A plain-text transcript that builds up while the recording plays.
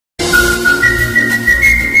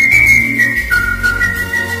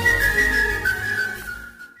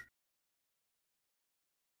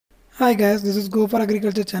Hi guys, this is Go for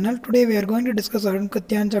Agriculture channel. Today we are going to discuss Arun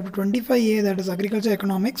chapter 25a, that is agriculture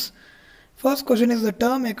economics. First question is, the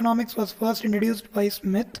term economics was first introduced by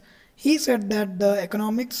Smith. He said that the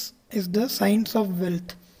economics is the science of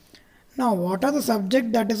wealth. Now, what are the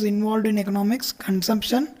subjects that is involved in economics?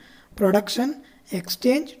 Consumption, production,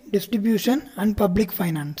 exchange, distribution and public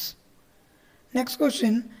finance. Next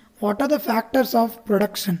question, what are the factors of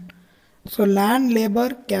production? So land,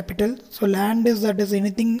 labor, capital. So land is that is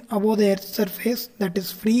anything above the earth's surface that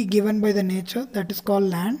is free given by the nature, that is called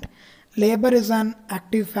land. Labor is an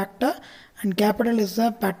active factor and capital is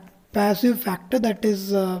a passive factor that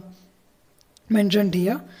is mentioned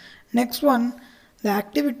here. Next one, the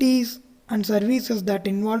activities and services that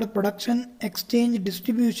involve the production, exchange,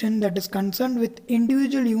 distribution that is concerned with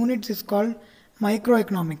individual units is called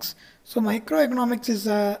microeconomics. So microeconomics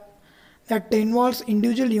is that involves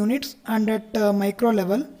individual units and at micro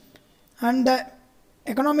level, and the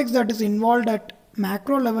economics that is involved at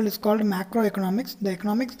macro level is called macroeconomics. The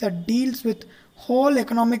economics that deals with whole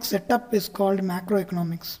economic setup is called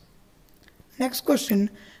macroeconomics. Next question,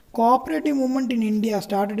 cooperative movement in India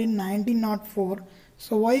started in 1904.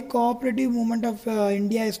 So why cooperative movement of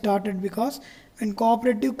India is started? Because when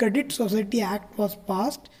Cooperative Credit Society Act was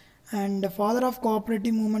passed, and the father of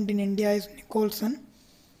cooperative movement in India is Nicholson.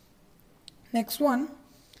 Next one,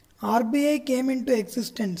 RBI came into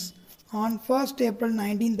existence on 1st April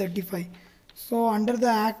 1935. So under the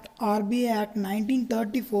Act, RBI Act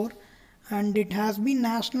 1934, and it has been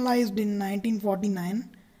nationalized in 1949.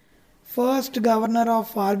 First governor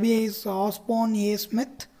of RBI is Osborne A.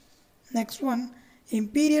 Smith. Next one,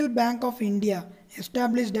 Imperial Bank of India,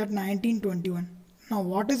 established at 1921. Now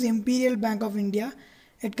what is Imperial Bank of India?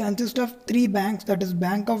 It consists of three banks, that is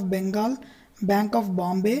Bank of Bengal, Bank of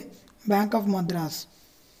Bombay, Bank of Madras.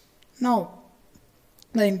 Now,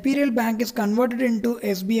 the Imperial Bank is converted into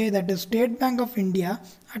SBI, that is State Bank of India,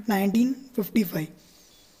 at 1955.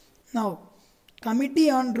 Now, Committee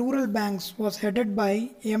on Rural Banks was headed by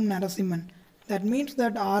M. Narasimhan. That means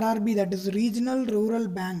that RRB, that is Regional Rural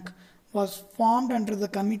Bank, was formed under the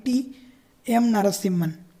Committee M.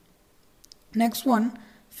 Narasimhan. Next one,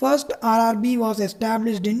 first RRB was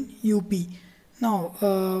established in UP. Now,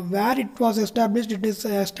 where it was established, it is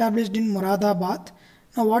established in Moradabad.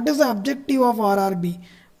 Now, what is the objective of RRB?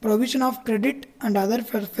 Provision of credit and other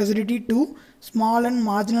facility to small and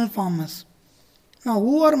marginal farmers. Now,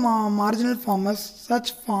 who are marginal farmers?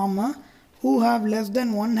 Such farmer who have less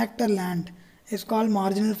than 1 hectare land is called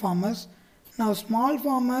marginal farmers. Now, small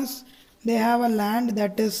farmers, they have a land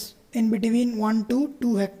that is in between 1 to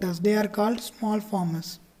 2 hectares. They are called small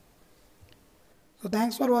farmers. So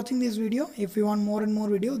thanks for watching this video. If you want more and more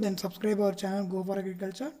videos, then subscribe our channel Go for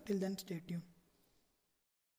Agriculture. Till then, stay tuned.